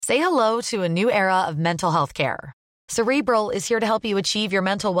Say hello to a new era of mental health care. Cerebral is here to help you achieve your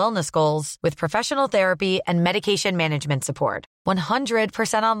mental wellness goals with professional therapy and medication management support.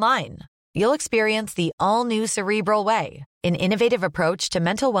 100% online. You'll experience the all-new Cerebral Way, an innovative approach to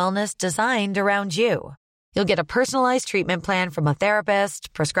mental wellness designed around you. You'll get a personalized treatment plan from a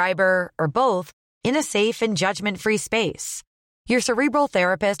therapist, prescriber, or both in a safe and judgment-free space. Your Cerebral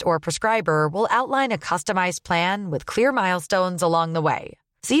therapist or prescriber will outline a customized plan with clear milestones along the way,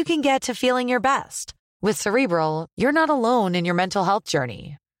 so you can get to feeling your best. With Cerebral, you're not alone in your mental health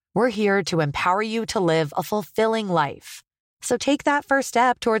journey. We're here to empower you to live a fulfilling life. So take that first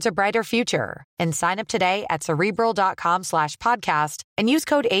step towards a brighter future and sign up today at Cerebral.com/podcast and use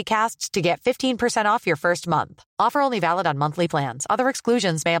code ACAST to get 15% off your first month. Offer only valid on monthly plans. Other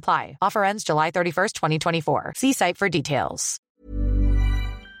exclusions may apply. Offer ends July 31st, 2024. See site for details.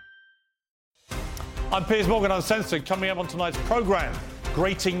 I'm Piers Morgan, Uncensored. Coming up on tonight's programme,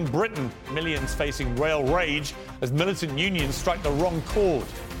 grating Britain. Millions facing rail rage as militant unions strike the wrong chord.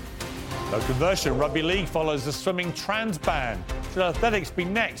 No conversion. Rugby League follows the swimming trans ban. Should athletics be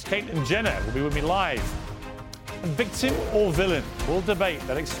next? Caitlyn Jenner will be with me live. And victim or villain? We'll debate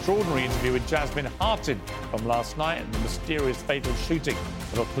that extraordinary interview with Jasmine Hartin from last night and the mysterious fatal shooting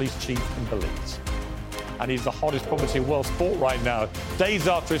of a police chief in Belize. And he's the hottest property in world sport right now. Days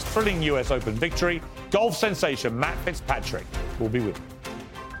after his thrilling US Open victory, golf sensation Matt Fitzpatrick will be with him.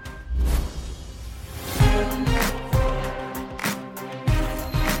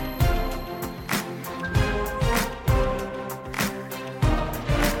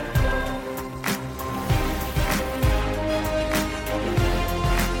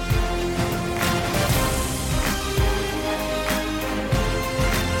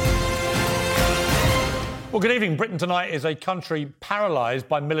 Well, good evening. Britain tonight is a country paralysed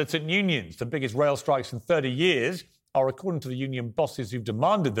by militant unions. The biggest rail strikes in 30 years are, according to the union bosses who've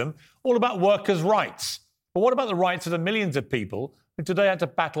demanded them, all about workers' rights. But what about the rights of the millions of people who today had to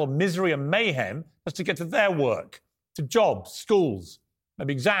battle misery and mayhem just to get to their work, to jobs, schools,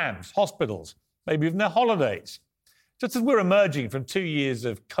 maybe exams, hospitals, maybe even their holidays? Just as we're emerging from 2 years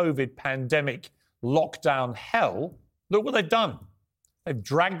of COVID pandemic lockdown hell, look what they've done. They've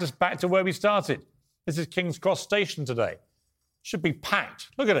dragged us back to where we started. This is King's Cross Station today. Should be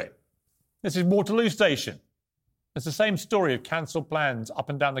packed. Look at it. This is Waterloo Station. It's the same story of cancelled plans up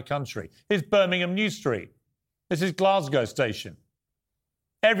and down the country. Here's Birmingham New Street. This is Glasgow Station.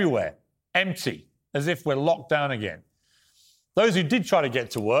 Everywhere, empty, as if we're locked down again. Those who did try to get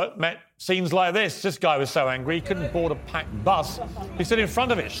to work met scenes like this. This guy was so angry he couldn't board a packed bus. He stood in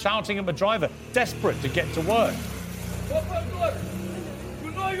front of it, shouting at the driver, desperate to get to work.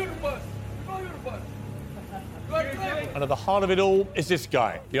 And at the heart of it all is this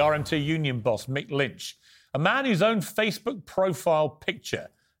guy, the RMT union boss, Mick Lynch, a man whose own Facebook profile picture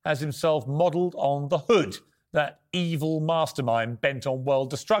has himself modelled on the Hood, that evil mastermind bent on world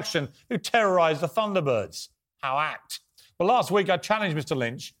destruction who terrorised the Thunderbirds. How apt. Well, last week I challenged Mr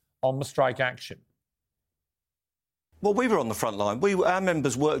Lynch on the strike action. Well, we were on the front line. Our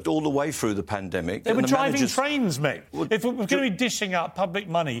members worked all the way through the pandemic. They were driving trains, mate. If we're going to be dishing out public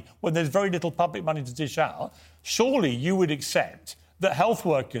money when there's very little public money to dish out, surely you would accept that health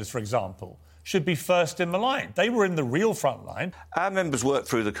workers, for example, should be first in the line. They were in the real front line. Our members worked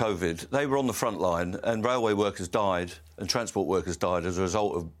through the COVID. They were on the front line, and railway workers died and transport workers died as a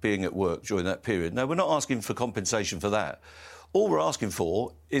result of being at work during that period. Now, we're not asking for compensation for that. All we're asking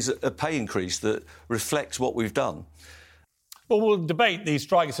for is a pay increase that reflects what we've done. Well, we'll debate these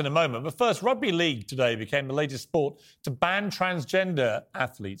strikes in a moment. But first, Rugby League today became the latest sport to ban transgender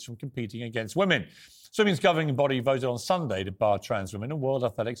athletes from competing against women. Swimming's governing body voted on Sunday to bar trans women, and World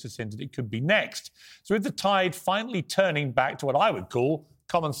Athletics has hinted it could be next. So with the tide finally turning back to what I would call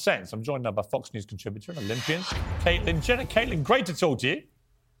common sense, I'm joined now by Fox News contributor and Olympian Caitlyn Jenner. Caitlyn, great to talk to you.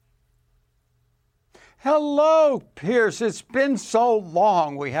 Hello, Piers. It's been so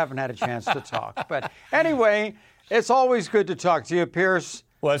long we haven't had a chance to talk. But anyway, it's always good to talk to you, Piers.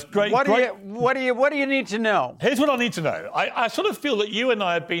 Well, it's great. What do you need to know? Here's what I need to know. I sort of feel that you and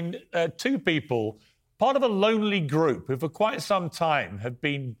I have been two people, part of a lonely group who for quite some time have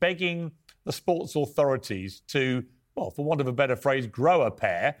been begging the sports authorities to, well, for want of a better phrase, grow a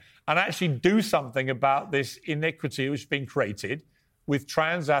pair and actually do something about this iniquity which has been created with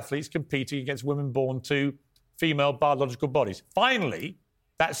trans athletes competing against women born to female biological bodies. Finally,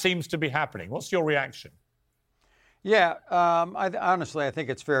 that seems to be happening. What's your reaction? Yeah, honestly, I think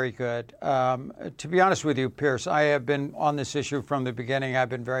it's very good. To be honest with you, Piers, I have been on this issue from the beginning. I've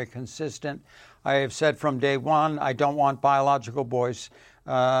been very consistent. I have said from day one, I don't want biological boys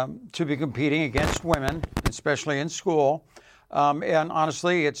to be competing against women, especially in school. And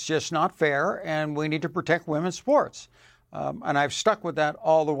honestly, it's just not fair, and we need to protect women's sports. And I've stuck with that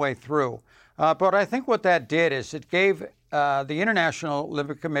all the way through. But I think what that did is it gave the International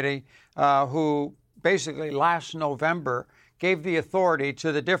Olympic Committee, who basically last November gave the authority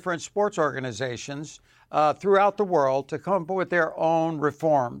to the different sports organizations throughout the world to come up with their own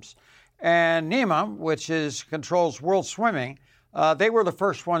reforms. And NEMA, which controls world swimming, they were the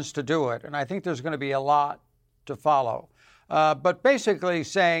first ones to do it. And I think there's going to be a lot to follow. But basically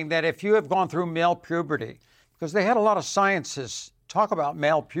saying that if you have gone through male puberty, because they had a lot of scientists talk about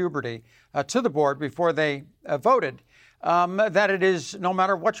male puberty to the board before they voted, that it is, no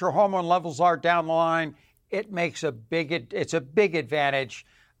matter what your hormone levels are down the line, it's a big advantage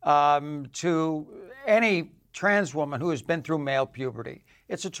to any trans woman who has been through male puberty.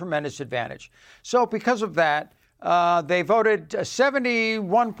 It's a tremendous advantage. So because of that, they voted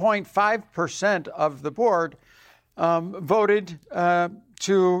 71.5% of the board voted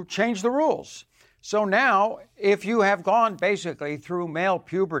to change the rules. So now, if you have gone basically through male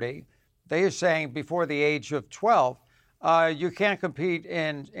puberty, they are saying before the age of 12, you can't compete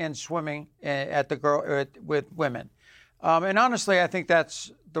in swimming with women. And honestly, I think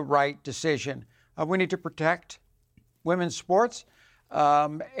that's the right decision. We need to protect women's sports,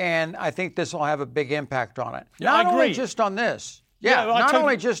 and I think this will have a big impact on it. Yeah, not I agree. only just on this.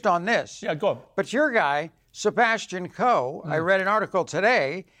 Only just on this. Yeah, go on. But your guy, Sebastian Coe, I read an article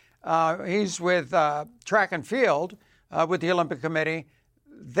today. He's with track and field with the Olympic Committee.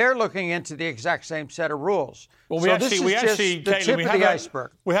 They're looking into the exact same set of rules. Well, this is just the tip of the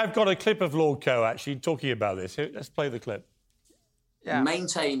iceberg. We have got a clip of Lord Coe actually talking about this. Let's play the clip. Yeah.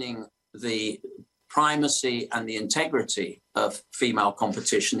 Maintaining the primacy and the integrity of female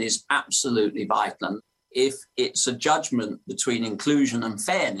competition is absolutely vital. If it's a judgment between inclusion and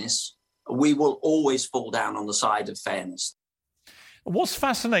fairness, we will always fall down on the side of fairness. What's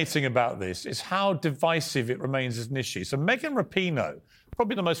fascinating about this is how divisive it remains as an issue. So Megan Rapinoe,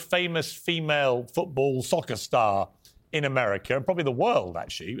 probably the most famous female soccer star in America, and probably the world,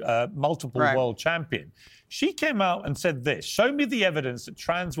 actually, multiple world champion. She came out and said this: show me the evidence that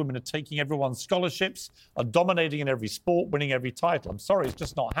trans women are taking everyone's scholarships, are dominating in every sport, winning every title. I'm sorry, it's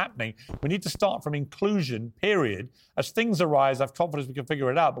just not happening. We need to start from inclusion, period. As things arise, I have confidence we can figure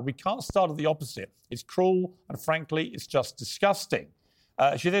it out, but we can't start at the opposite. It's cruel, and frankly, it's just disgusting.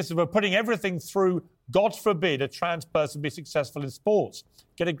 She says we're putting everything through, God forbid, a trans person be successful in sports.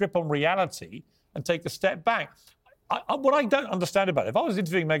 Get a grip on reality and take a step back. What I don't understand about it, if I was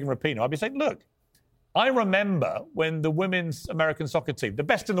interviewing Megan Rapinoe, I'd be saying, look, I remember when the women's American soccer team, the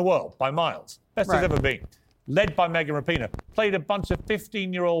best in the world by miles, best it's ever been, led by Megan Rapinoe, played a bunch of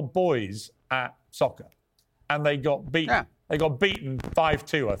 15-year-old boys at soccer, and they got beaten. Yeah. They got beaten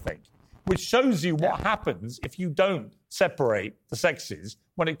 5-2, I think, which shows you what happens if you don't separate the sexes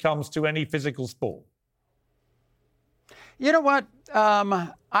when it comes to any physical sport. You know what?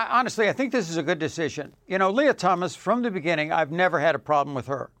 I think this is a good decision. You know, Leah Thomas, from the beginning, I've never had a problem with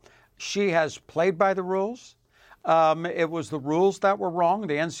her. She has played by the rules. It was the rules that were wrong,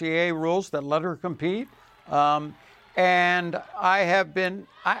 the NCAA rules that let her compete. And I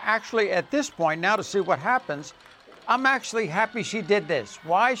actually, at this point, now to see what happens, I'm actually happy she did this.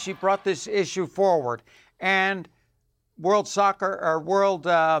 Why? She brought this issue forward. And World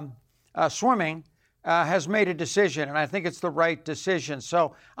Swimming has made a decision, and I think it's the right decision.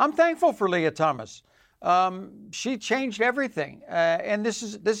 So I'm thankful for Leah Thomas. She changed everything, and this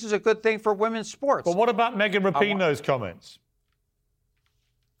is a good thing for women's sports. But what about Megan Rapinoe's comments?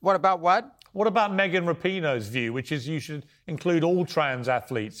 What about what? What about Megan Rapinoe's view, which is you should include all trans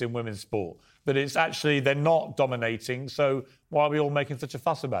athletes in women's sport? That it's actually they're not dominating, so why are we all making such a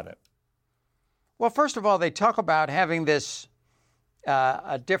fuss about it? Well, first of all, they talk about having this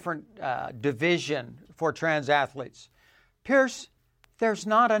a different division for trans athletes. Piers, there's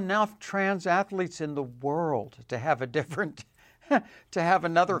not enough trans athletes in the world to have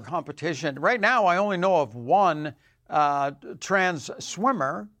another competition. Right now, I only know of one trans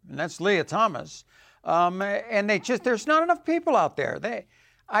swimmer, and that's Leah Thomas. And there's not enough people out there.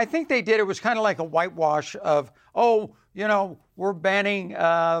 I think they did. It was kind of like a whitewash of, we're banning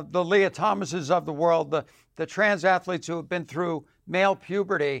the Leah Thomases of the world, the trans athletes who have been through male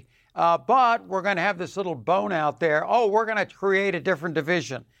puberty, but we're going to have this little bone out there. Oh, we're going to create a different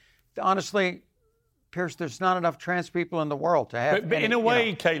division. Honestly, Piers, there's not enough trans people in the world to have. But in a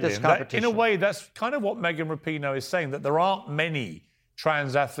way, Caitlyn, in a way, that's kind of what Megan Rapinoe is saying, that there aren't many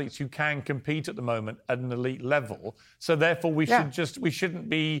trans athletes who can compete at the moment at an elite level. So therefore, we shouldn't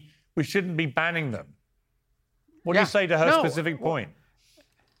be banning them. What do you say to her specific point?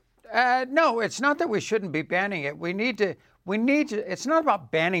 No, it's not that we shouldn't be banning it. We need We need to, it's not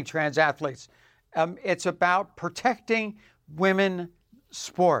about banning trans athletes. It's about protecting women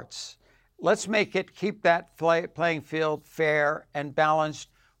sports. Let's keep that playing field fair and balanced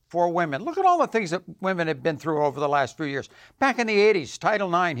for women. Look at all the things that women have been through over the last few years. Back in the 80s, Title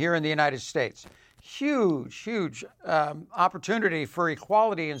IX here in the United States. Huge opportunity for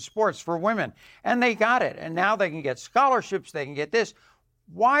equality in sports for women. And they got it. And now they can get scholarships. They can get this.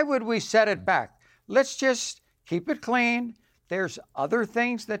 Why would we set it back? Let's just keep it clean. There's other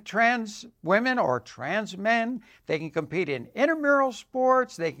things that trans women or trans men, they can compete in intramural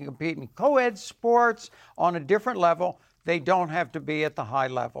sports. They can compete in co-ed sports on a different level. They don't have to be at the high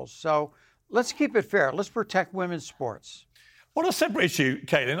levels. So let's keep it fair. Let's protect women's sports. On a separate issue,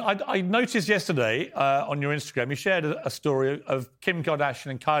 Caitlyn, I noticed yesterday on your Instagram, you shared a story of Kim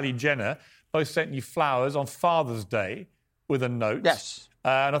Kardashian and Kylie Jenner both sent you flowers on Father's Day with a note. Yes.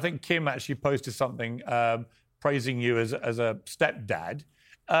 And I think Kim actually posted something praising you as a stepdad.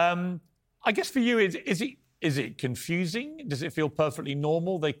 I guess for you, is it confusing? Does it feel perfectly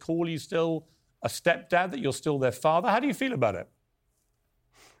normal? They call you still a stepdad, that you're still their father? How do you feel about it?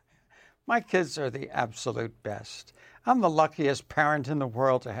 My kids are the absolute best. I'm the luckiest parent in the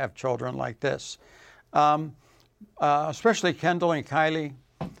world to have children like this, especially Kendall and Kylie.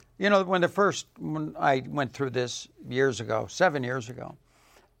 You know, when I went through this 7 years ago,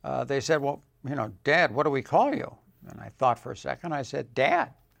 they said, well, you know, Dad, what do we call you? And I thought for a second. I said,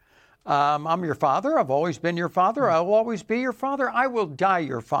 Dad. I'm your father. I've always been your father. I will always be your father. I will die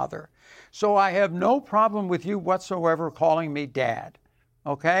your father. So I have no problem with you whatsoever calling me Dad.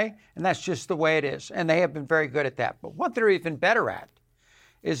 Okay? And that's just the way it is. And they have been very good at that. But what they're even better at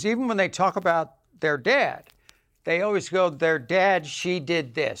is even when they talk about their dad, they always go, their dad, she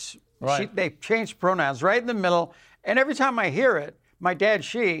did this. Right. They change pronouns right in the middle. And every time I hear it, my dad,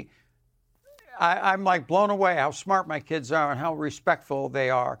 she, I'm like blown away how smart my kids are and how respectful they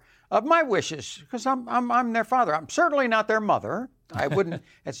are of my wishes, because I'm their father. I'm certainly not their mother. I wouldn't.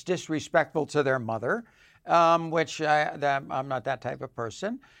 It's disrespectful to their mother, which I'm not that type of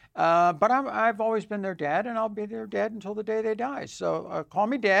person. But I've always been their dad, and I'll be their dad until the day they die. So call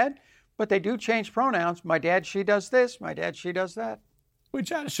me Dad, but they do change pronouns. My dad, she does this. My dad, she does that.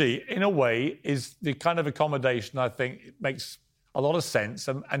 Which actually, in a way, is the kind of accommodation I think makes a lot of sense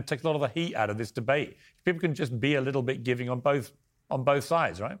and takes a lot of the heat out of this debate. People can just be a little bit giving on both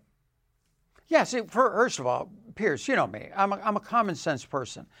sides, right? Yes. First of all, Piers, you know me. I'm a common sense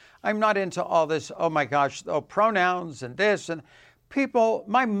person. I'm not into all this, oh my gosh, pronouns and this. And people,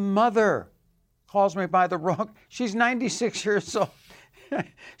 my mother calls me by the wrong, she's 96 years old.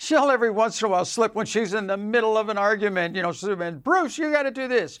 She'll every once in a while slip when she's in the middle of an argument, you know, Bruce, you got to do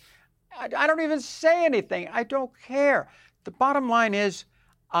this. I don't even say anything. I don't care. The bottom line is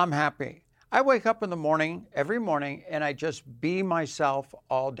I'm happy. I wake up in the morning, every morning, and I just be myself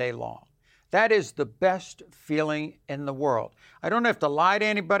all day long. That is the best feeling in the world. I don't have to lie to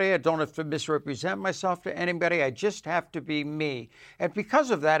anybody. I don't have to misrepresent myself to anybody. I just have to be me. And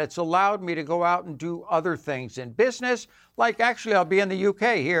because of that, it's allowed me to go out and do other things in business. Like actually, I'll be in the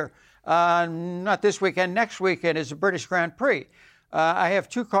UK here, not this weekend. Next weekend is the British Grand Prix. I have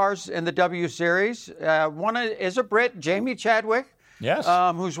 2 cars in the W Series. One is a Brit, Jamie Chadwick, yes,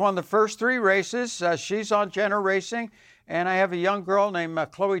 who's won the first 3 races. She's on Jenner Racing. And I have a young girl named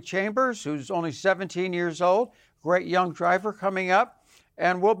Chloe Chambers, who's only 17 years old, great young driver coming up.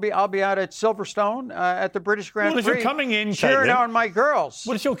 And I'll be out at Silverstone at the British Grand Prix. Well, if you're coming in, cheering Caitlyn, on my girls.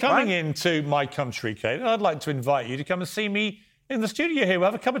 Well, if you're coming into my country, Caitlyn, I'd like to invite you to come and see me in the studio here.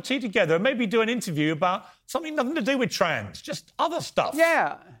 We'll have a cup of tea together and maybe do an interview about something nothing to do with trans, just other stuff.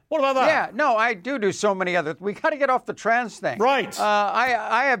 Yeah. What about that? Yeah, no, I do so many other. We got to get off the trans thing. Right.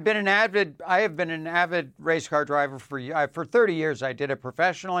 I have been an avid race car driver for 30 years. I did it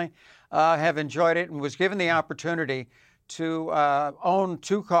professionally. Have enjoyed it and was given the opportunity to own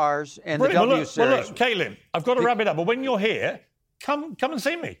 2 cars in the W Series. Well, look, Caitlyn, I've got to wrap it up. But when you're here, come and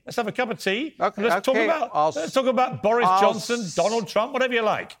see me. Let's have a cup of tea. Okay, let's talk about Boris Johnson, Donald Trump, whatever you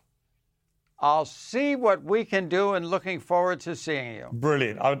like. I'll see what we can do and looking forward to seeing you.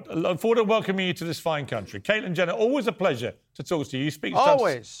 Brilliant. I look forward to welcoming you to this fine country. Caitlyn Jenner, always a pleasure to talk to you.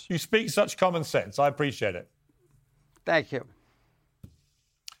 You speak such common sense. I appreciate it. Thank you.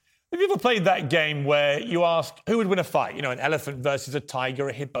 Have you ever played that game where you ask who would win a fight? You know, an elephant versus a tiger,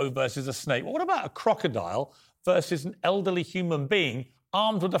 a hippo versus a snake. Well, what about a crocodile versus an elderly human being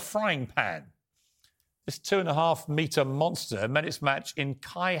armed with a frying pan? This 2.5-metre monster met its match in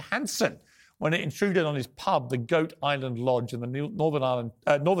Kai Hansen when it intruded on his pub, the Goat Island Lodge in the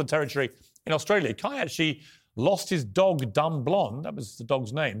Northern Territory in Australia. Kai actually lost his dog, Dumb Blonde, that was the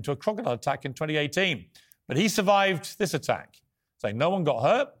dog's name, to a crocodile attack in 2018. But he survived this attack, saying no one got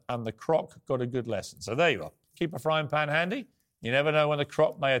hurt and the croc got a good lesson. So there you are. Keep a frying pan handy. You never know when the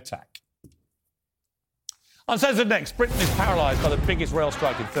croc may attack. Uncensored next. Britain is paralysed by the biggest rail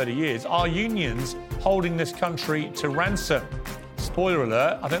strike in 30 years. Are unions holding this country to ransom? Spoiler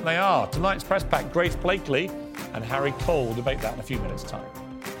alert, I think they are. Tonight's press pack, Grace Blakely and Harry Cole will debate that in a few minutes' time.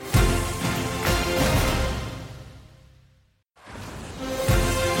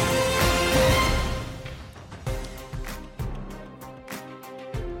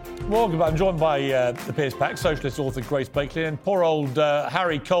 Welcome back. I'm joined by the Piers pack, socialist author Grace Blakely, and poor old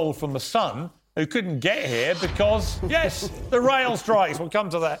Harry Cole from The Sun, who couldn't get here because, yes, the rail strikes. We'll come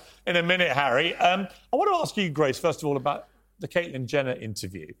to that in a minute, Harry. I want to ask you, Grace, first of all, about the Caitlyn Jenner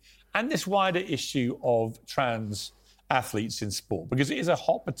interview and this wider issue of trans athletes in sport, because it is a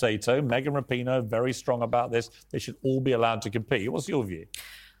hot potato. Megan Rapinoe, very strong about this. They should all be allowed to compete. What's your view?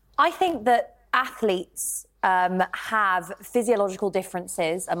 I think that athletes have physiological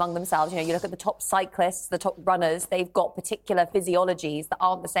differences among themselves. You know, you look at the top cyclists, the top runners, they've got particular physiologies that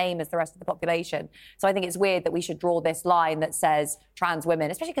aren't the same as the rest of the population. So I think it's weird that we should draw this line that says trans women,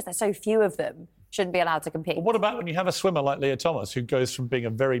 especially because there's so few of them, shouldn't be allowed to compete. But what about when you have a swimmer like Leah Thomas, who goes from being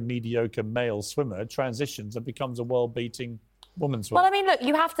a very mediocre male swimmer, transitions and becomes a world-beating woman swimmer? Well, I mean, look,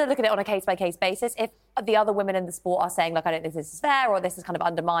 you have to look at it on a case-by-case basis. If the other women in the sport are saying, look, I don't think this is fair, or this has kind of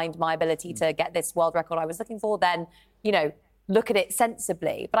undermined my ability to get this world record I was looking for, then, you know, look at it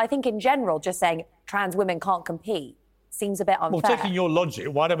sensibly. But I think in general, just saying trans women can't compete seems a bit unfair. Well, taking your logic,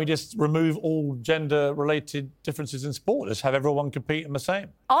 why don't we just remove all gender-related differences in sport? Just have everyone compete in the same.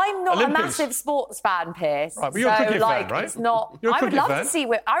 I'm not a massive sports fan, Piers. Right, but you're a cricket fan, right? It's not. I would love to see.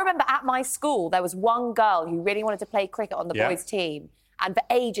 I remember at my school there was one girl who really wanted to play cricket on the boys' team, and for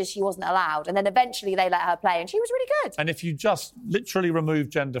ages she wasn't allowed. And then eventually they let her play, and she was really good. And if you just literally remove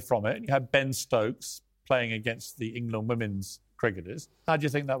gender from it, and you had Ben Stokes playing against the England women's cricketers, how do you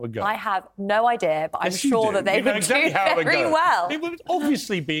think that would go? I have no idea, but I'm sure that they would do very well. It would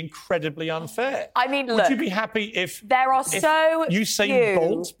obviously be incredibly unfair. I mean, look, would you be happy if Usain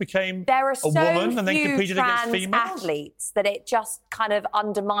Bolt became a woman and then competed against females? Athletes that it just kind of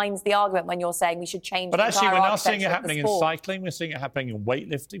undermines the argument when you're saying we should change. But the actually, entire we're now seeing it architecture happening of the in sport. cycling. We're seeing it happening in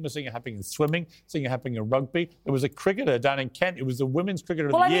weightlifting. We're seeing it happening in swimming. We're seeing it happening in rugby. There was a cricketer down in Kent. It was the women's cricketer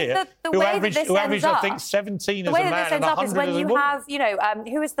of the year who averaged, I think, 17 as a man and 100 as a woman. The way that this ends up is when you have, you know,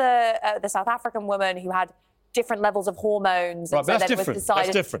 who was the South African woman who had different levels of hormones, right, and so that's then different. it was decided.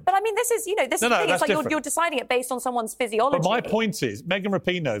 That's different. But I mean, this is, you know, this is the thing. It's like you're deciding it based on someone's physiology. But my point is, Megan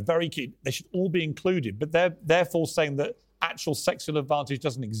Rapinoe, very keen. They should all be included, but they're therefore saying that actual sexual advantage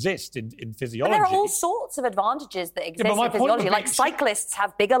doesn't exist in physiology. But there are all sorts of advantages that exist in physiology. Like cyclists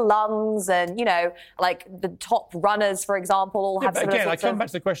have bigger lungs, and, you know, like the top runners, for example, all have similar again, I come of... back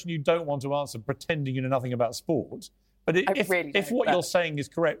to the question you don't want to answer, pretending you know nothing about sport. But if what you're saying is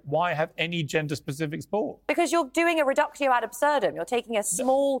correct, why have any gender-specific sport? Because you're doing a reductio ad absurdum. You're taking a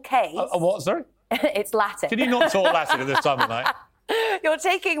small case... what, sorry? It's Latin. Can you not talk Latin at this time of night? You're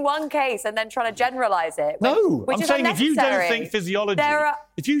taking one case and then trying to generalise it. No, I'm saying if you don't think physiology,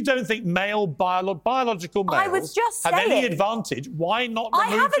 if you don't think male biological males have any advantage, why not remove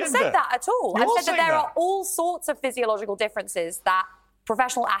gender? I haven't said that at all. I've said that there are all sorts of physiological differences that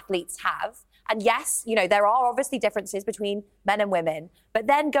professional athletes have. And yes, you know, there are obviously differences between men and women, but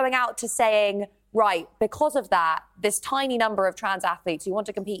then going out to saying, right, because of that, this tiny number of trans athletes who want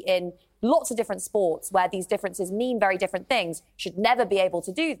to compete in lots of different sports where these differences mean very different things should never be able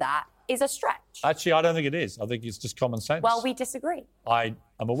to do that is a stretch. Actually, I don't think it is. I think it's just common sense. Well, we disagree. I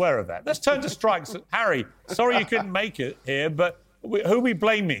am aware of that. Let's turn to strikes. Harry, sorry you couldn't make it here, but who are we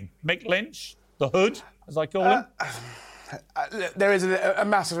blaming? Mick Lynch? The Hood, as I call him? There is a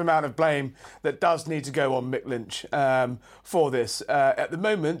massive amount of blame that does need to go on Mick Lynch for this. At the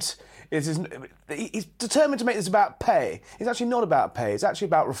moment, he's determined to make this about pay. It's actually not about pay. It's actually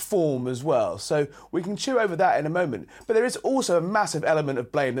about reform as well. So we can chew over that in a moment. But there is also a massive element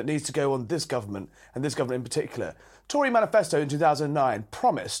of blame that needs to go on this government, and this government in particular. Tory manifesto in 2009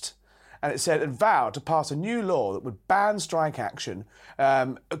 promised, and it said, and vowed to pass a new law that would ban strike action,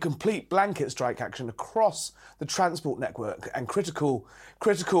 a complete blanket strike action across the transport network and critical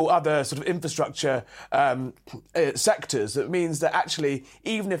other sort of infrastructure sectors. That means that actually,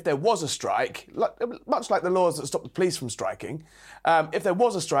 even if there was a strike, much like the laws that stop the police from striking, if there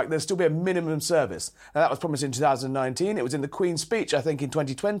was a strike, there'd still be a minimum service. And that was promised in 2019. It was in the Queen's speech, I think, in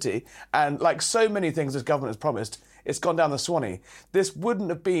 2020. And like so many things this government has promised, it's gone down the Swanee. This wouldn't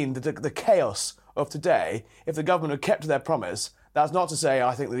have been the chaos of today if the government had kept to their promise. That's not to say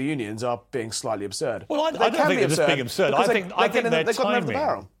I think that the unions are being slightly absurd. Well, I don't think they're just being absurd. I think their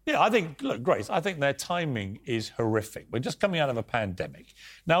timing. Yeah, look, Grace, I think their timing is horrific. We're just coming out of a pandemic.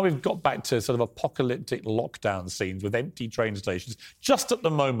 Now we've got back to sort of apocalyptic lockdown scenes with empty train stations, just at the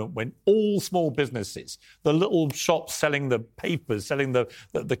moment when all small businesses, the little shops selling the papers, selling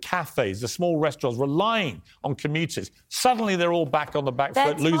the cafes, the small restaurants, relying on commuters, suddenly they're all back on the back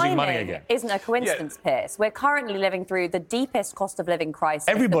foot, losing money again. Isn't a coincidence, Piers. We're currently living through the deepest cost of living crisis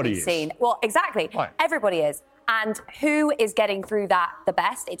Everybody that we've is. seen. Well, exactly. Right. Everybody is. And who is getting through that the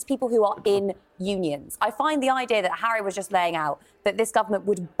best? It's people who are in unions. I find the idea that Harry was just laying out, that this government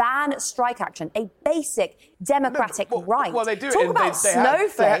would ban strike action, a basic democratic right. Well, they do. Talk about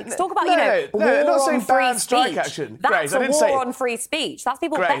snowflakes. Talk about, they're not saying ban strike action. That's Grace, a war on free speech. That's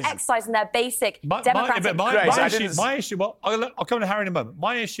people exercising their basic democratic rights. My issue, well, I'll come to Harry in a moment.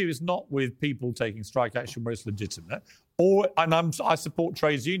 My issue is not with people taking strike action where it's legitimate, I support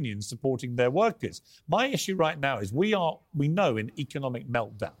trades unions supporting their workers. My issue right now is we know in economic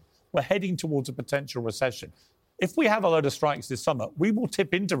meltdown, we're heading towards a potential recession. If we have a load of strikes this summer, we will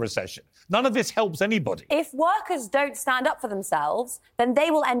tip into recession. None of this helps anybody. If workers don't stand up for themselves, then they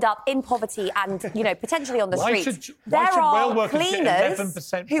will end up in poverty and, potentially on the streets. There are cleaners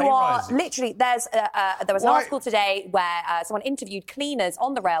who are literally... there was an article today where someone interviewed cleaners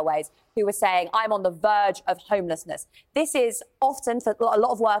on the railways who were saying, I'm on the verge of homelessness. This is often, for a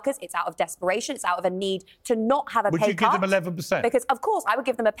lot of workers, it's out of desperation, it's out of a need to not have a pay cut. Would you give them 11%? Because, of course, I would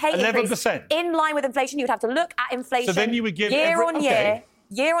give them a pay 11%. increase in line with inflation. You would have to look at inflation so then you would give year on year.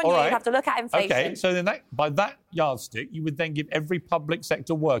 Year on year, you have to look at inflation. OK, so then by that yardstick, you would then give every public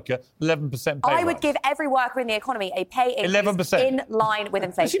sector worker 11% pay rise. I would give every worker in the economy a pay increase 11%. in line with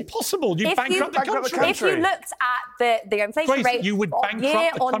inflation. It's impossible. You'd bankrupt the country. If you looked at the inflation rate you would bankrupt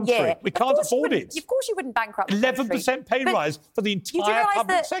year the country. on year, We can't afford it. Of course you wouldn't bankrupt the country. 11% pay rise for the entire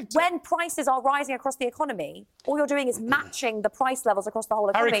public sector. When prices are rising across the economy, all you're doing is matching the price levels across the whole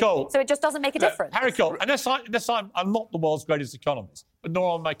economy. Harry Cole, so it just doesn't make a difference. Harry Cole, unless I'm not the world's greatest economist, but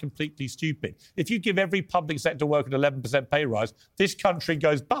nor am I completely stupid. If you give every public sector worker an 11% pay rise, this country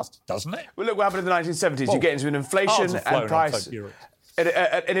goes bust, doesn't it? Well, look what happened in the 1970s. You get into an inflation and price...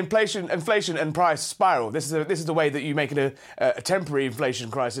 An inflation and price spiral. This is the way that you make it a temporary inflation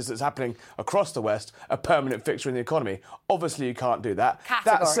crisis that's happening across the West a permanent fixture in the economy. Obviously, you can't do that.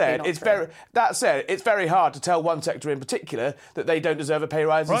 That said, it's very hard to tell one sector in particular that they don't deserve a pay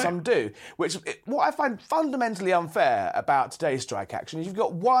rise and some do. What I find fundamentally unfair about today's strike action is you've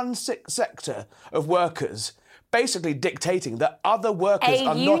got one sector of workers basically dictating that other workers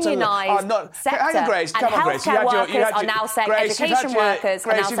are not... sector. Hang on, Grace. Come on, Grace. Workers are now saying education workers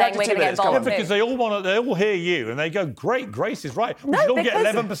are now saying we're going to get involved. Because they all hear you and they go, great, Grace is right. We should all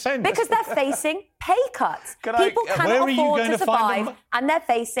get 11%. Because they're facing pay cuts. People cannot afford to survive and they're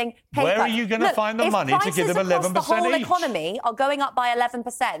facing pay cuts. Where are you going to find the money to give them 11% each? If prices across the whole economy are going up by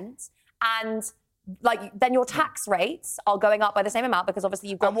 11% and... then your tax rates are going up by the same amount because obviously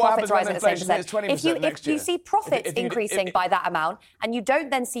you've got profits rising at the same percent. If you see profits increasing by that amount and you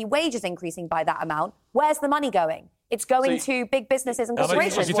don't then see wages increasing by that amount, where's the money going? It's going to big businesses and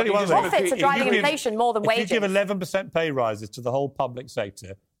corporations. Profits are driving inflation more than wages. If you give 11% pay rises to the whole public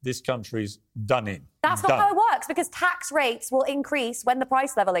sector, this country's done in. That's not how it works because tax rates will increase when the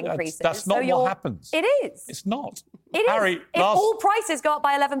price level increases. That's not what happens. It is. It's not. It is. If all prices go up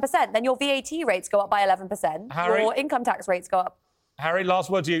by 11%, then your VAT rates go up by 11%. Your income tax rates go up. Harry, last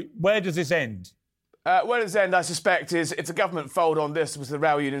word to you. Where does this end? Where does it end, I suspect, is if the government fold on this with the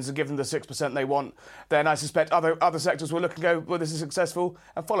rail unions and give them the 6% they want, then I suspect other sectors will look and go, well, this is successful,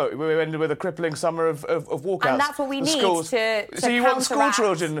 and follow it. We ended with a crippling summer of walkouts. And that's what we need to So you want school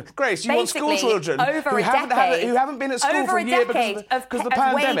children, Grace, you want school children who haven't been at school for a year because of the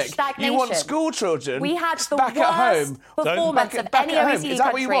pandemic. You want school children we had the back at home. Performance of any OECD Is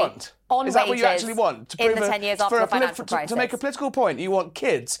that what you want? Is that what you actually want? In the 10 years after the financial crisis. To make a political point, you want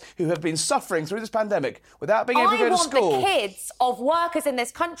kids who have been suffering through this pandemic without being able to go to school. I want the kids of workers in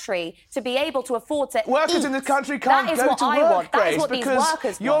this country to be able to afford to Workers in this country can't go to work, Grace, that is what these workers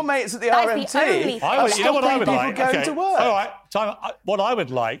want. Your mates at the RMT are stopping people going to work. All right. What I would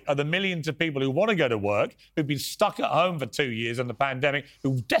like are the millions of people who want to go to work, who've been stuck at home for 2 years in the pandemic,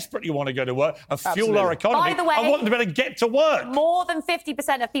 who desperately want to go to work and fuel our economy. By the way, I want them to be able to get to work. More than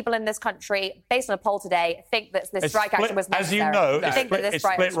 50% of people in this country, based on a poll today, think that this strike action was necessary. As you know, it's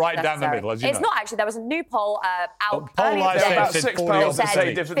split right down the middle, as you know. It's not actually. There was a new poll out earlier today. About 6 polls that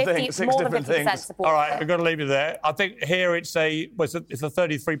say different things. More than 50% support. All right, we've got to leave you there. I think here it's a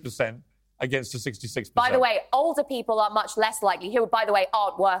 33%. against the 66%. By the way, older people are much less likely, who, by the way,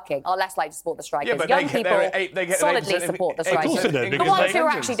 aren't working, are less likely to support the strikers. Yeah, but young people solidly support the strikers. Of course they do, the ones who are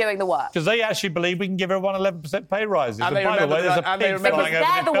actually doing the work. Because they actually believe we can give everyone 11% pay rises. And by the way, there's a pig flying over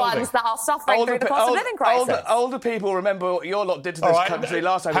they're the ones that are suffering through the cost of living crisis. Older people remember what your lot did to this country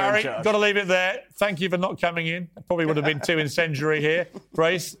last time Harry, you were in charge. got to leave it there. Thank you for not coming in. Probably would have been too incendiary here.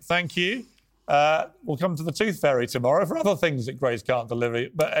 Grace, thank you. We'll come to the Tooth Fairy tomorrow for other things that Grace can't deliver.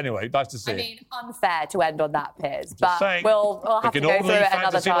 But anyway, nice to see you. I mean, unfair to end on that, Piers. But saying, we'll have to go through it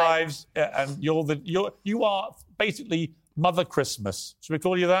another time. Lives, and you are basically Mother Christmas. Should we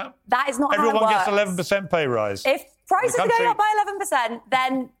call you that? That is not Everyone how it works. gets 11% pay rise. If prices are going up by 11%,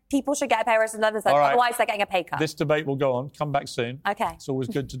 then people should get a pay rise of 11%. Right. Otherwise, they're getting a pay cut. This debate will go on. Come back soon. OK. It's always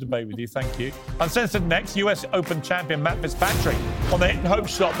good to debate with you. Thank you. Uncensored next, US Open champion Matt Fitzpatrick on the hit and hope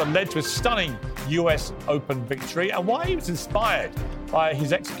shot that led to a stunning US Open victory and why he was inspired by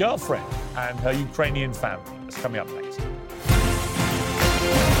his ex-girlfriend and her Ukrainian family. That's coming up next.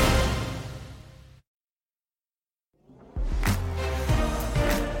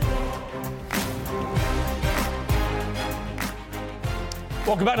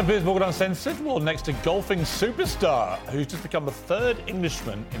 Welcome back to Piers Uncensored. Well, next to golfing superstar, who's just become the third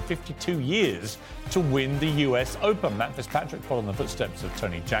Englishman in 52 years to win the US Open. Matt Fitzpatrick followed in the footsteps of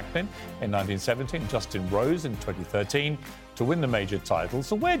Tony Jacklin in 1970 and Justin Rose in 2013 to win the major title.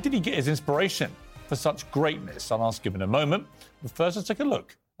 So where did he get his inspiration for such greatness? I'll ask him in a moment. But first, let's take a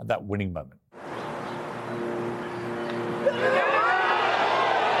look at that winning moment.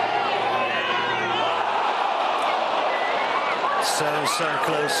 So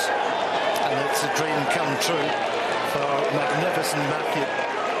close, and it's a dream come true for magnificent Matthew,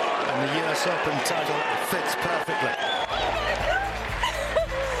 and the US Open title fits perfectly.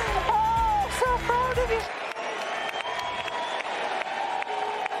 Oh, so proud of you.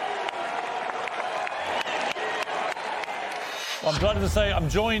 Well, I'm delighted to say I'm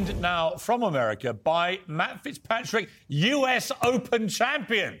joined now from America by Matt Fitzpatrick, US Open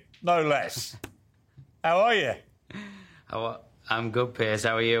champion, no less. How are you? I'm good, Piers.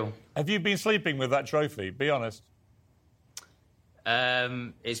 How are you? Have you been sleeping with that trophy? Be honest.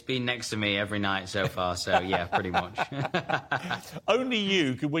 It's been next to me every night so far, so yeah, pretty much. Only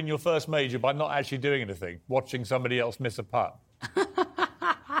you could win your first major by not actually doing anything, watching somebody else miss a putt.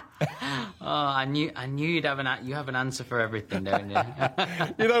 I knew you have an answer for everything, don't you?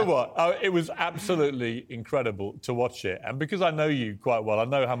 You know what? It was absolutely incredible to watch it, and because I know you quite well, I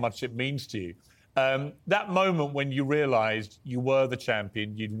know how much it means to you. That moment when you realised you were the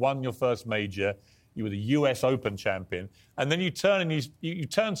champion, you'd won your first major, you were the US Open champion, and then you turn and you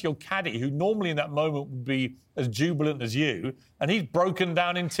turn to your caddy, who normally in that moment would be as jubilant as you, and he's broken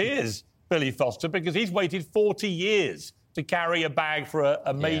down in tears, Billy Foster, because he's waited 40 years to carry a bag for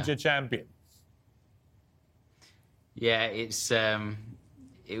a major champion. Yeah, it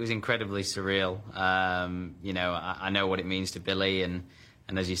was incredibly surreal. You know, I know what it means to Billy, and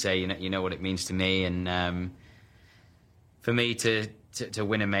as you say, you know what it means to me. And for me to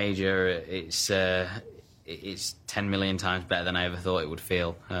win a major, it's 10 million times better than I ever thought it would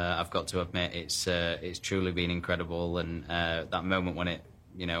feel. I've got to admit, it's truly been incredible. And that moment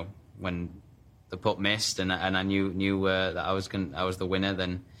when the putt missed, and I knew that I was the winner,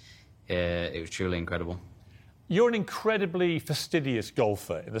 then it was truly incredible. You're an incredibly fastidious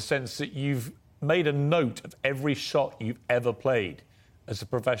golfer in the sense that you've made a note of every shot you've ever played as a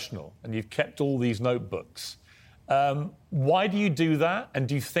professional, and you've kept all these notebooks. Why do you do that? And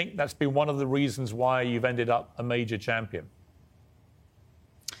do you think that's been one of the reasons why you've ended up a major champion?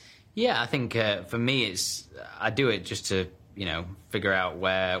 Yeah, I think for me, I do it just to figure out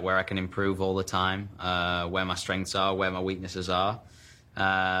where I can improve all the time, where my strengths are, where my weaknesses are.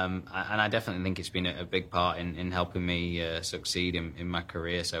 And I definitely think it's been a big part in helping me succeed in my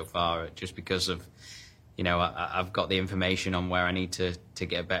career so far, just because of, I've got the information on where I need to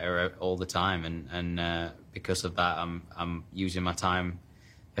get better all the time. And because of that, I'm using my time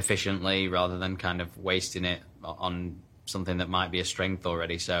efficiently rather than kind of wasting it on something that might be a strength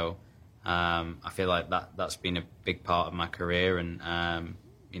already. So I feel like that's been a big part of my career, and I'm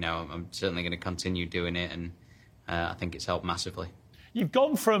certainly going to continue doing it, and I think it's helped massively. You've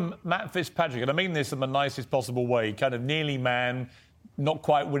gone from Matt Fitzpatrick, and I mean this in the nicest possible way, kind of nearly man, not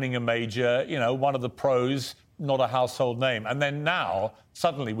quite winning a major, one of the pros, not a household name. And then now,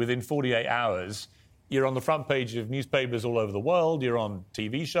 suddenly, within 48 hours, you're on the front page of newspapers all over the world, you're on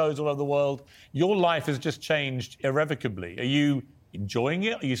TV shows all over the world. Your life has just changed irrevocably. Are you enjoying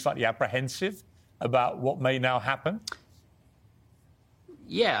it? Are you slightly apprehensive about what may now happen?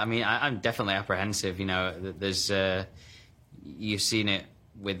 Yeah, I mean, I'm definitely apprehensive. There's... You've seen it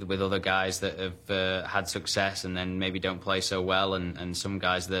with other guys that have had success and then maybe don't play so well, and some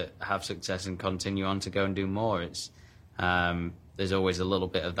guys that have success and continue on to go and do more. It's there's always a little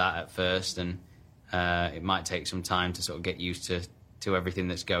bit of that at first, and it might take some time to sort of get used to everything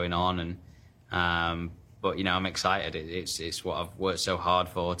that's going on. And but I'm excited. It's what I've worked so hard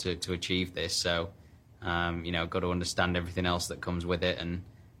for to achieve this. So got to understand everything else that comes with it, and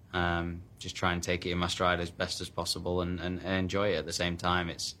just try and take it in my stride as best as possible, and enjoy it at the same time.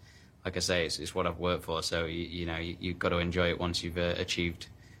 It's like I say, it's what I've worked for. So you've got to enjoy it once you've achieved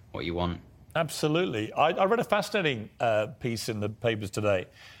what you want. Absolutely. I read a fascinating piece in the papers today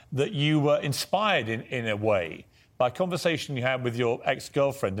that you were inspired in a way by a conversation you had with your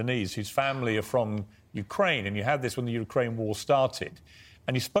ex-girlfriend, Denise, whose family are from Ukraine, and you had this when the Ukraine war started.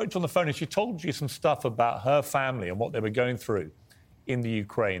 And you spoke to her on the phone, and she told you some stuff about her family and what they were going through in the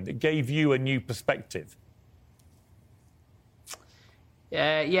Ukraine that gave you a new perspective.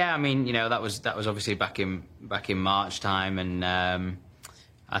 Yeah. I mean, that was obviously back in March time, and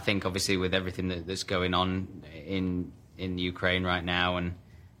I think obviously with everything that's going on in Ukraine right now, and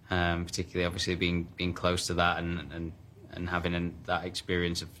particularly obviously being close to that and having that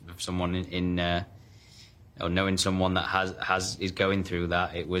experience of someone or knowing someone that is going through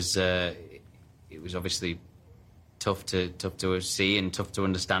that, it was obviously tough to see and tough to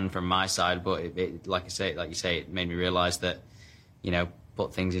understand from my side. But it, like you say, it made me realise that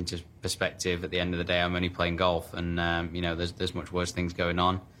put things into perspective. At the end of the day, I'm only playing golf, and there's much worse things going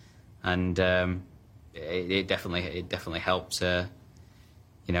on, and it definitely helped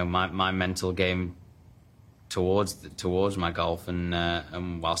my mental game towards my golf,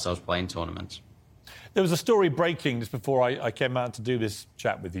 and whilst I was playing tournaments. There was a story breaking just before I came out to do this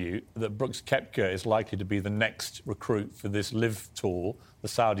chat with you that Brooks Koepka is likely to be the next recruit for this LIV Tour, the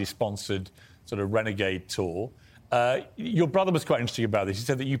Saudi-sponsored sort of renegade tour. Your brother was quite interesting about this. He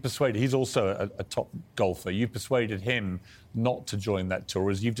said that you persuaded... He's also a top golfer. You persuaded him not to join that tour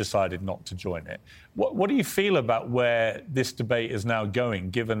as you've decided not to join it. What do you feel about where this debate is now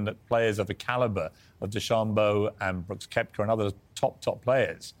going, given that players of the calibre of DeChambeau and Brooks Koepka and other top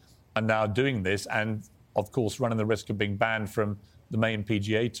players are now doing this and, of course, running the risk of being banned from the main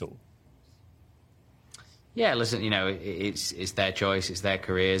PGA Tour? Yeah, listen, it's their choice, it's their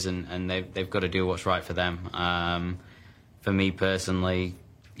careers, and they've got to do what's right for them. For me personally,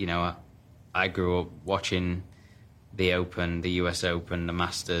 I grew up watching the Open, the US Open, the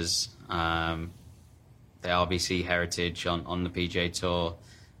Masters, the RBC Heritage on the PGA Tour,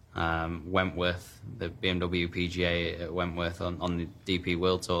 Wentworth, the BMW PGA at Wentworth on the DP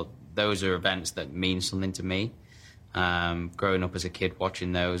World Tour. Those are events that mean something to me. Growing up as a kid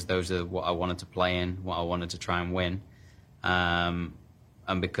watching those are what I wanted to play in, what I wanted to try and win. And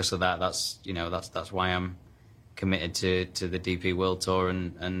because of that, that's why I'm committed to the DP World Tour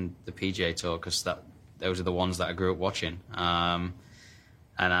and the PGA Tour, because those are the ones that I grew up watching. And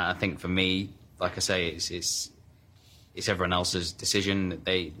I think for me, like I say, it's everyone else's decision.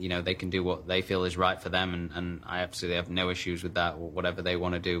 They can do what they feel is right for them, and I absolutely have no issues with that, or whatever they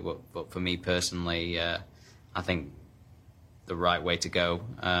want to do. But for me personally, I think the right way to go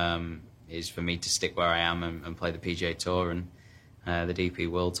is for me to stick where I am and play the PGA Tour and the DP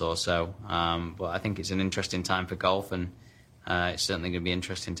World Tour. So, but I think it's an interesting time for golf, and it's certainly going to be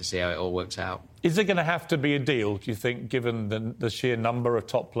interesting to see how it all works out. Is there going to have to be a deal, do you think, given the sheer number of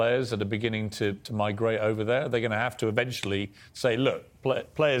top players that are beginning to migrate over there? They're going to have to eventually say, look,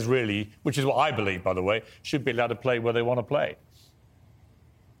 players really, which is what I believe, by the way, should be allowed to play where they want to play.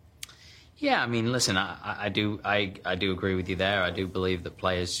 Yeah, I mean, listen, I do agree with you there. I do believe that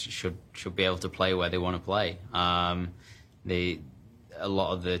players should be able to play where they want to play. A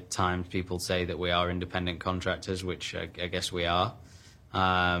lot of the times people say that we are independent contractors, which I guess we are.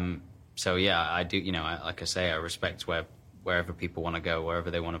 So yeah, I do. Like I say, I respect wherever people want to go, wherever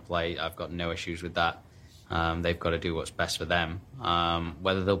they want to play. I've got no issues with that. They've got to do what's best for them.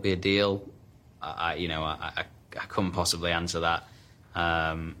 Whether there'll be a deal, I couldn't possibly answer that.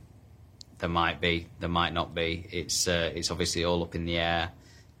 There might be, there might not be. It's obviously all up in the air.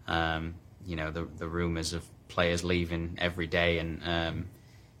 The rumours of players leaving every day, and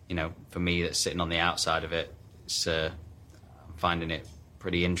for me, that's sitting on the outside of it, I'm finding it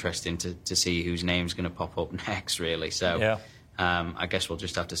pretty interesting to see whose name's going to pop up next, really. So yeah. I guess we'll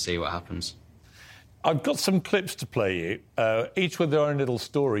just have to see what happens. I've got some clips to play you, each with their own little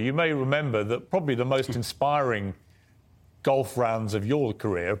story. You may remember that probably the most inspiring golf rounds of your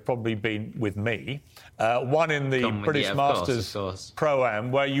career have probably been with me. One in the British Masters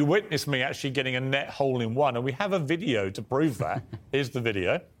Pro-Am, where you witnessed me actually getting a net hole-in-one, and we have a video to prove that. Here's the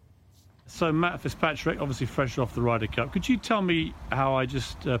video. So, Matt Fitzpatrick, obviously fresh off the Ryder Cup. Could you tell me how I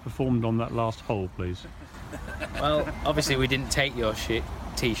just performed on that last hole, please? Well, obviously we didn't take your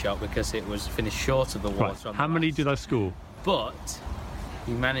tee shot because it was finished short of the water. Right. How many did I score? But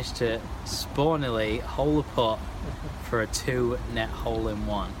you managed to spawnily hole a putt for a 2-net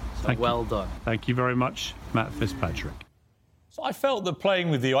hole-in-one. So well done. Thank you very much, Matt Fitzpatrick. So I felt that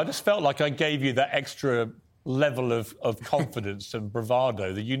playing with you, I just felt like I gave you that extra level of confidence and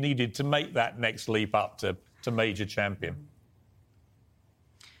bravado that you needed to make that next leap up to major champion.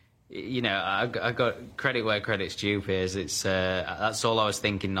 You know, I got credit where credit's due, Piers. It's that's all I was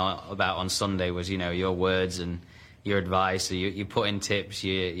thinking about on Sunday was, you know, your words and your advice. So you put in tips,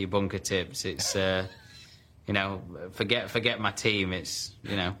 you bunker tips. It's you know, forget my team. It's,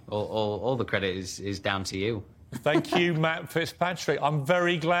 you know, all the credit is down to you. Thank you, Matt Fitzpatrick. I'm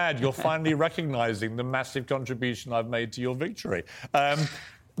very glad you're finally recognising the massive contribution I've made to your victory.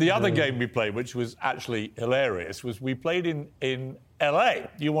 The other game we played, which was actually hilarious, was we played in LA.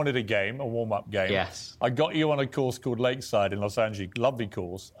 You wanted a warm-up game. Yes. I got you on a course called Lakeside in Los Angeles. Lovely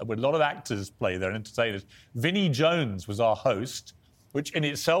course. With a lot of actors play there and entertainers. Vinnie Jones was our host, which in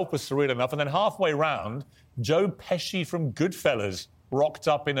itself was surreal enough. And then halfway round, Joe Pesci from Goodfellas rocked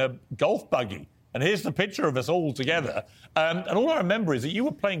up in a golf buggy. And here's the picture of us all together. And all I remember is that you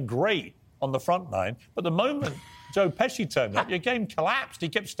were playing great on the front line, but the moment Joe Pesci turned up, your game collapsed. He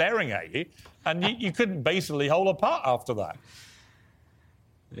kept staring at you, and you couldn't basically hole a putt after that.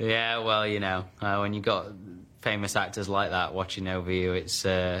 Yeah, well, you know, when you've got famous actors like that watching over you, it's,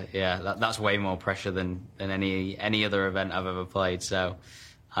 that's way more pressure than any other event I've ever played. So,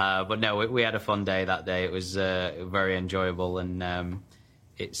 but no, we had a fun day that day. It was very enjoyable, and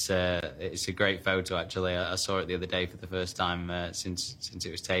it's a great photo, actually. I saw it the other day for the first time since it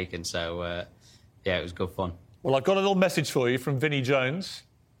was taken. So, yeah, it was good fun. Well, I've got a little message for you from Vinnie Jones,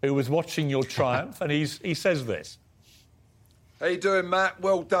 who was watching your triumph, and he says this. How you doing, Matt?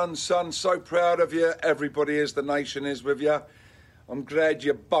 Well done, son. So proud of you. Everybody is, the nation is with you. I'm glad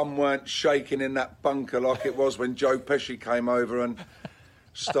your bum weren't shaking in that bunker like it was when Joe Pesci came over and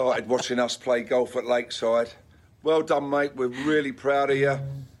started watching us play golf at Lakeside. Well done, mate. We're really proud of you.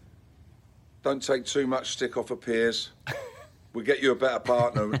 Don't take too much stick off of Piers. We'll get you a better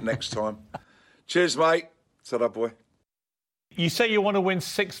partner next time. Cheers, mate. Ta-da, boy. You say you want to win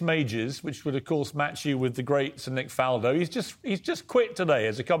 6 majors, which would, of course, match you with the great Sir Nick Faldo. He's just quit today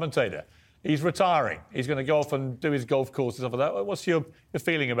as a commentator. He's retiring. He's going to go off and do his golf course and stuff like that. What's your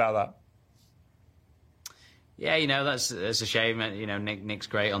feeling about that? Yeah, you know, that's a shame. You know, Nick's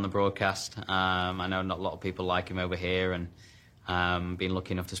great on the broadcast. I know not a lot of people like him over here, and been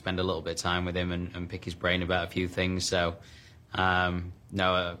lucky enough to spend a little bit of time with him and pick his brain about a few things. So,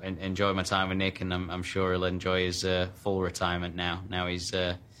 enjoy my time with Nick, and I'm sure he'll enjoy his full retirement now. Now he's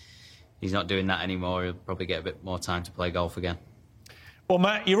not doing that anymore. He'll probably get a bit more time to play golf again. Well,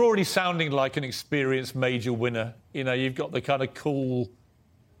 Matt, you're already sounding like an experienced major winner. You know, you've got the kind of cool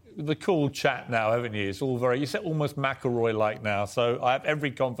chat now, haven't you? It's all you said almost McIlroy-like now. So I have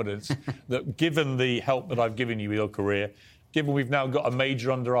every confidence that given the help that I've given you with your career, given we've now got a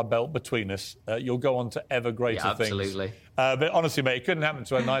major under our belt between us, you'll go on to ever greater things. Absolutely. But honestly, mate, it couldn't happen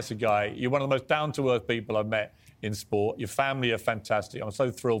to a nicer guy. You're one of the most down-to-earth people I've met in sport. Your family are fantastic. I'm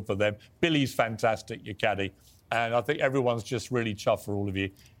so thrilled for them. Billy's fantastic, your caddy. And I think everyone's just really chuffed for all of you.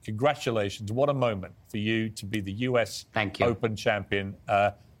 Congratulations. What a moment for you to be the US Open champion.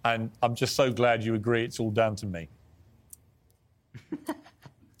 And I'm just so glad you agree it's all down to me.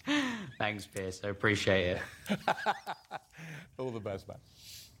 Thanks, Piers. I appreciate it. All the best, man.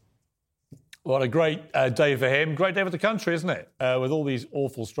 What a great day for him. Great day for the country, isn't it? With all these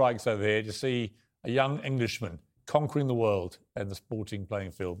awful strikes over here, to see a young Englishman conquering the world in the sporting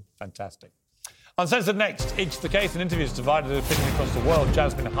playing field. Fantastic. Uncensored next. Each the case and interviews divided opinion across the world.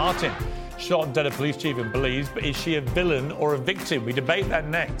 Jasmine Hartin shot and dead a police chief in Belize, but is she a villain or a victim? We debate that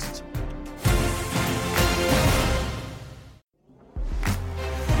next.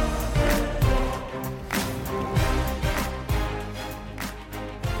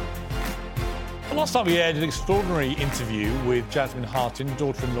 Last time we aired an extraordinary interview with Jasmine Hartin,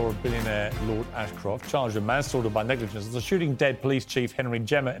 daughter-in-law of billionaire Lord Ashcroft, charged with manslaughter by negligence of the shooting dead police chief Henry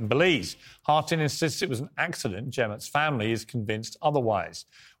Jemmett in Belize. Hartin insists it was an accident. Gemmett's family is convinced otherwise.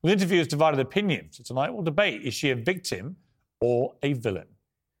 Well, the interview has divided opinion. So tonight we'll debate, is she a victim or a villain?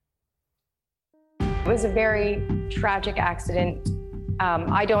 It was a very tragic accident.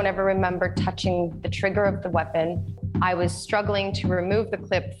 I don't ever remember touching the trigger of the weapon. I was struggling to remove the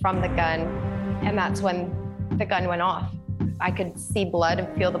clip from the gun, and that's when the gun went off. I could see blood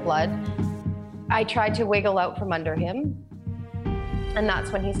and feel the blood. I tried to wiggle out from under him, And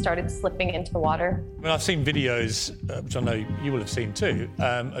that's when he started slipping into the water. I mean, I've seen videos, which I know you will have seen too,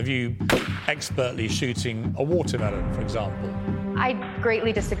 of you expertly shooting a watermelon, for example. I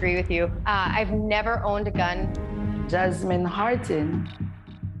greatly disagree with you. I've never owned a gun. Jasmine Hartin,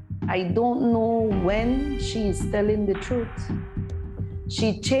 I don't know when she is telling the truth.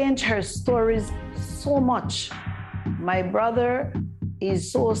 She changed her stories so much. My brother is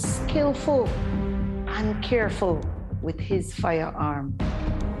so skillful and careful with his firearm.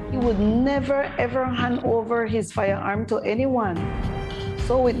 He would never ever hand over his firearm to anyone.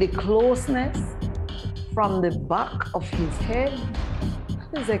 So with the closeness from the back of his head,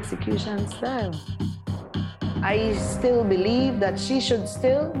 his execution style, I still believe that she should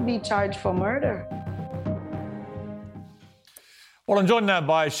still be charged for murder. Well, I'm joined now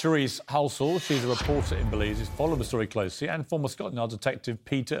by Cherise Halsall. She's a reporter in Belize who's followed the story closely, and former Scotland Yard detective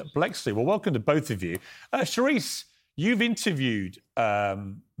Peter Blexley. Well, welcome to both of you. Cherise, you've interviewed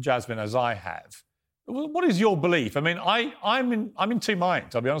Jasmine, as I have. What is your belief? I mean, I'm in two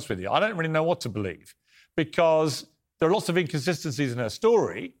minds, I'll be honest with you. I don't really know what to believe because there are lots of inconsistencies in her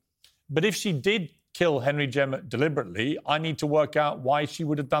story. But if she did kill Henry Jemmett deliberately, I need to work out why she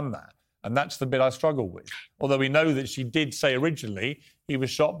would have done that. And that's the bit I struggle with. Although we know that she did say originally he was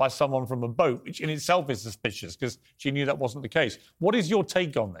shot by someone from a boat, which in itself is suspicious because she knew that wasn't the case. What is your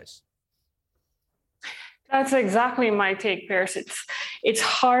take on this? That's exactly my take, Piers. It's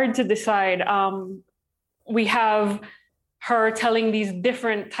hard to decide. We have her telling these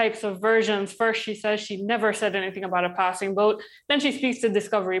different types of versions. First, she says she never said anything about a passing boat. Then she speaks to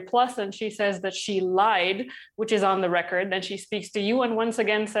Discovery Plus and she says that she lied, which is on the record. Then she speaks to you and once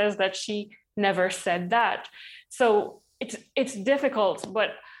again says that she never said that. So it's difficult,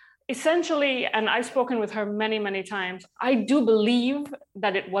 but essentially, and I've spoken with her many, many times, I do believe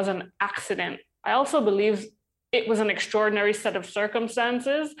that it was an accident. I also believe it was an extraordinary set of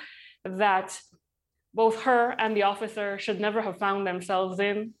circumstances that both her and the officer should never have found themselves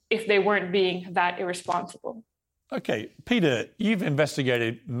in if they weren't being that irresponsible. OK, Peter, you've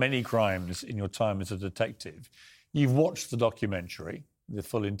investigated many crimes in your time as a detective. You've watched the documentary, the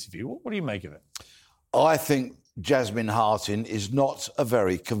full interview. What do you make of it? I think Jasmine Hartin is not a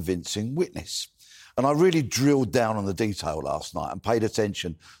very convincing witness. And I really drilled down on the detail last night and paid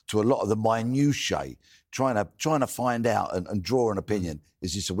attention to a lot of the minutiae, trying to find out and draw an opinion.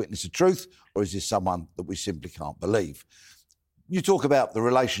 Is this a witness of truth or is this someone that we simply can't believe? You talk about the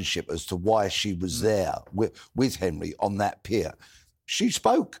relationship as to why she was there with Henry on that pier. She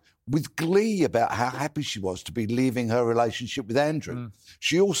spoke with glee about how happy she was to be leaving her relationship with Andrew.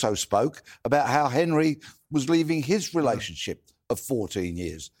 She also spoke about how Henry was leaving his relationship of 14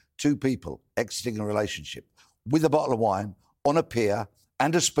 years. Two people exiting a relationship with a bottle of wine on a pier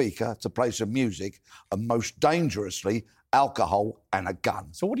and a speaker to play some music and, most dangerously, alcohol and a gun.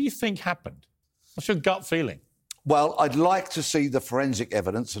 So what do you think happened? What's your gut feeling? Well, I'd like to see the forensic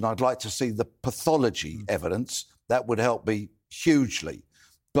evidence and I'd like to see the pathology evidence. That would help me hugely.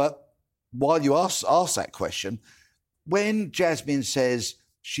 But while you ask that question, when Jasmine says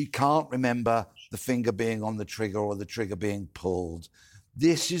she can't remember the finger being on the trigger or the trigger being pulled,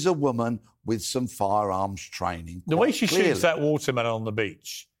 this is a woman with some firearms training. The way she shoots that watermelon on the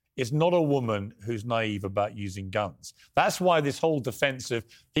beach is not a woman who's naive about using guns. That's why this whole defence of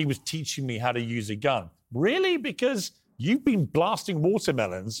he was teaching me how to use a gun. Really? Because you've been blasting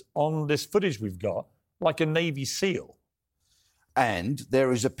watermelons on this footage we've got like a Navy SEAL. And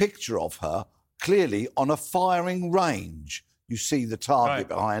there is a picture of her clearly on a firing range. You see the target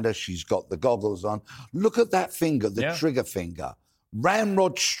behind her. She's got the goggles on. Look at that finger, the trigger finger.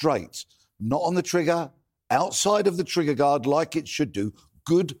 Ramrod straight, not on the trigger, outside of the trigger guard like it should do.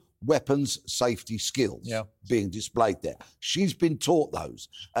 Good weapons safety skills being displayed there. She's been taught those.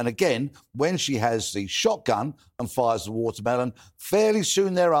 And again, when she has the shotgun and fires the watermelon, fairly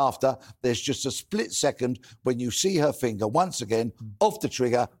soon thereafter, there's just a split second when you see her finger once again off the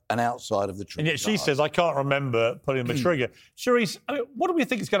trigger and outside of the trigger. And yet she says, I can't remember pulling the trigger. Cherise, I mean, what do we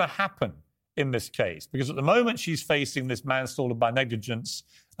think is going to happen in this case? Because at the moment she's facing this manslaughter by negligence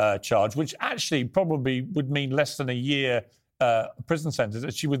charge, which actually probably would mean less than a year prison sentence,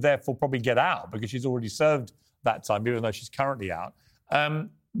 that she would therefore probably get out because she's already served that time, even though she's currently out.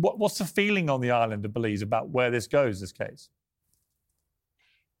 What's the feeling on the island of Belize about where this goes, this case?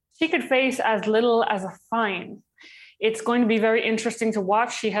 She could face as little as a fine. It's going to be very interesting to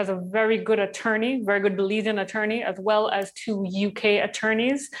watch. She has a very good attorney, very good Belizean attorney, as well as 2 UK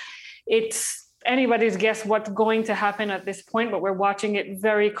attorneys. It's anybody's guess what's going to happen at this point, but we're watching it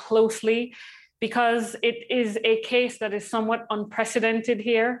very closely because it is a case that is somewhat unprecedented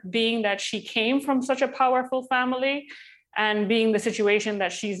here, being that she came from such a powerful family and being the situation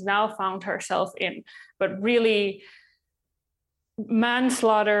that she's now found herself in. But really,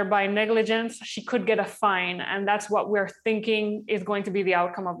 manslaughter by negligence, she could get a fine, and that's what we're thinking is going to be the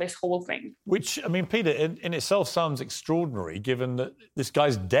outcome of this whole thing. Which, I mean, Peter, in itself sounds extraordinary, given that this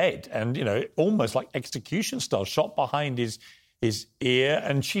guy's dead and, you know, almost like execution style, shot behind his ear,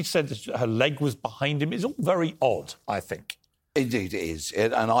 and she said that her leg was behind him. It's all very odd, I think. Indeed it is.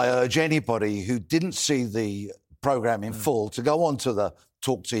 And I urge anybody who didn't see the programme in full to go onto the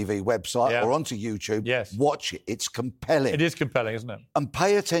Talk TV website or onto YouTube. Yes. Watch it. It's compelling. It is compelling, isn't it? And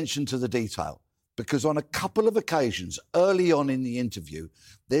pay attention to the detail, because on a couple of occasions early on in the interview,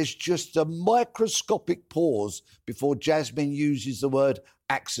 there's just a microscopic pause before Jasmine uses the word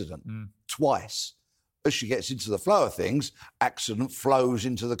accident twice. As she gets into the flow of things, accident flows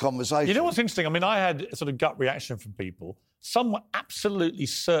into the conversation. You know what's interesting? I mean, I had a sort of gut reaction from people. Some were absolutely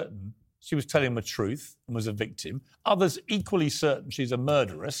certain she was telling the truth and was a victim. Others equally certain she's a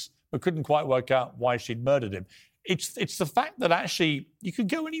murderess, but couldn't quite work out why she'd murdered him. It's the fact that actually you could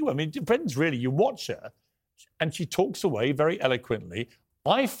go anywhere. I mean, it depends really. You watch her and she talks away very eloquently.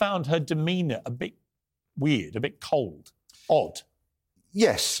 I found her demeanour a bit weird, a bit cold, odd.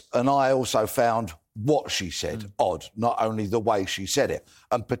 Yes, and I also found what she said odd, not only the way she said it.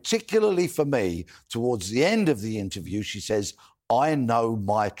 And particularly for me, towards the end of the interview, she says, I know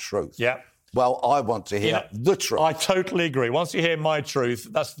my truth. Yeah. Well, I want to hear the truth. I totally agree. Once you hear my truth,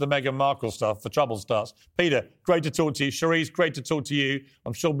 that's the Meghan Markle stuff. The trouble starts. Peter, great to talk to you. Cherise, great to talk to you.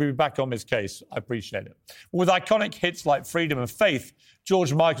 I'm sure we'll be back on this case. I appreciate it. With iconic hits like Freedom and Faith,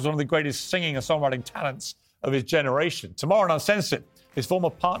 George Michael's one of the greatest singing and songwriting talents of his generation. Tomorrow on Uncensored, his former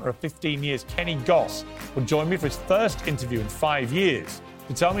partner of 15 years, Kenny Goss, will join me for his first interview in 5 years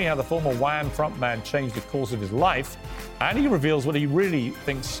to tell me how the former Wham frontman changed the course of his life, and he reveals what he really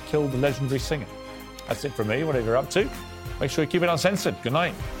thinks killed the legendary singer. That's it from me. Whatever you're up to, make sure you keep it uncensored. Good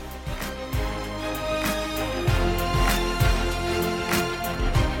night.